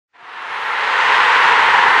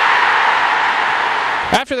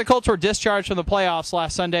After the Colts were discharged from the playoffs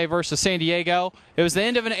last Sunday versus San Diego, it was the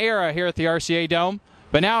end of an era here at the RCA Dome.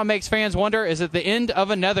 But now it makes fans wonder, is it the end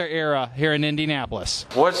of another era here in Indianapolis?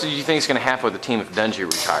 What do you think is going to happen with the team if Dungy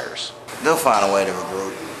retires? They'll find a way to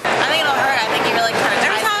regroup. I think it'll hurt. I think he really kind of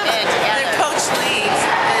Every time their coach leaves,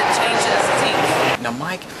 it changes the team. Now,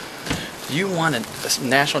 Mike, you won a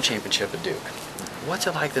national championship at Duke. What's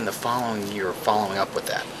it like then the following year following up with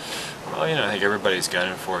that? Well, you know, I think everybody's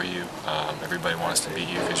gunning for you. Everybody wants to beat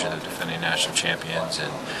you because you're the defending national champions,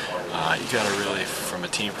 and you got to really, from a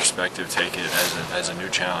team perspective, take it as a new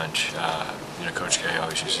challenge. You know, Coach K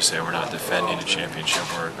always used to say, "We're not defending a championship;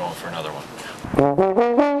 we're going for another one."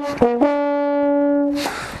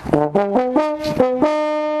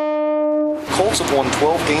 Colts have won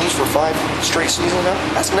 12 games for 5 straight seasons now.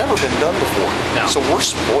 That's never been done before. No. So we're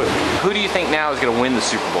spoiled. Who do you think now is going to win the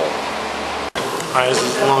Super Bowl? All right, this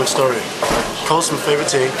is a long story. Colts my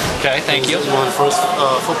favorite team. Okay, thank you. This is one of the first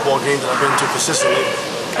football games that I've been to consistently.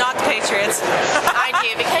 Not the Patriots. I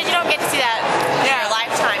do, because you don't get to see that in your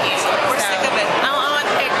lifetime usually. We're sick of it. I want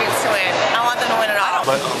the Patriots to win. I want them to win it all.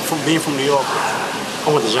 But being from New York,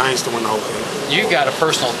 I want the Giants to win the whole thing. You got a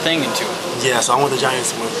personal thing into it. Yes, I want the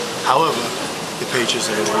Giants to win. However, the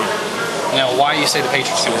Patriots are going to win. Now, why do you say the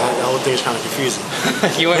Patriots do it? The whole thing is kind of confusing.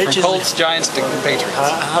 You went from Colts, Giants to Patriots.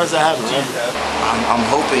 How does that happen, man? I'm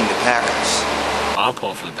hoping the Packers. I'm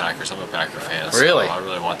pulling for the Packers. I'm a Packer fan. Really? So I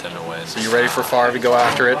really want them to win. So you ready for Favre to go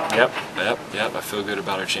after it? Yep. I feel good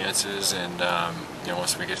about our chances, and you know,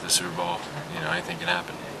 once we get to the Super Bowl, you know, anything can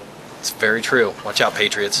happen. It's very true. Watch out,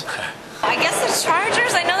 Patriots. I guess the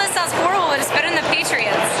Chargers. I know this sounds horrible, but it's better than the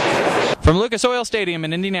Patriots. From Lucas Oil Stadium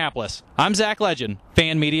in Indianapolis, I'm Zach Legend,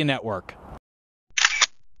 Fan Media Network.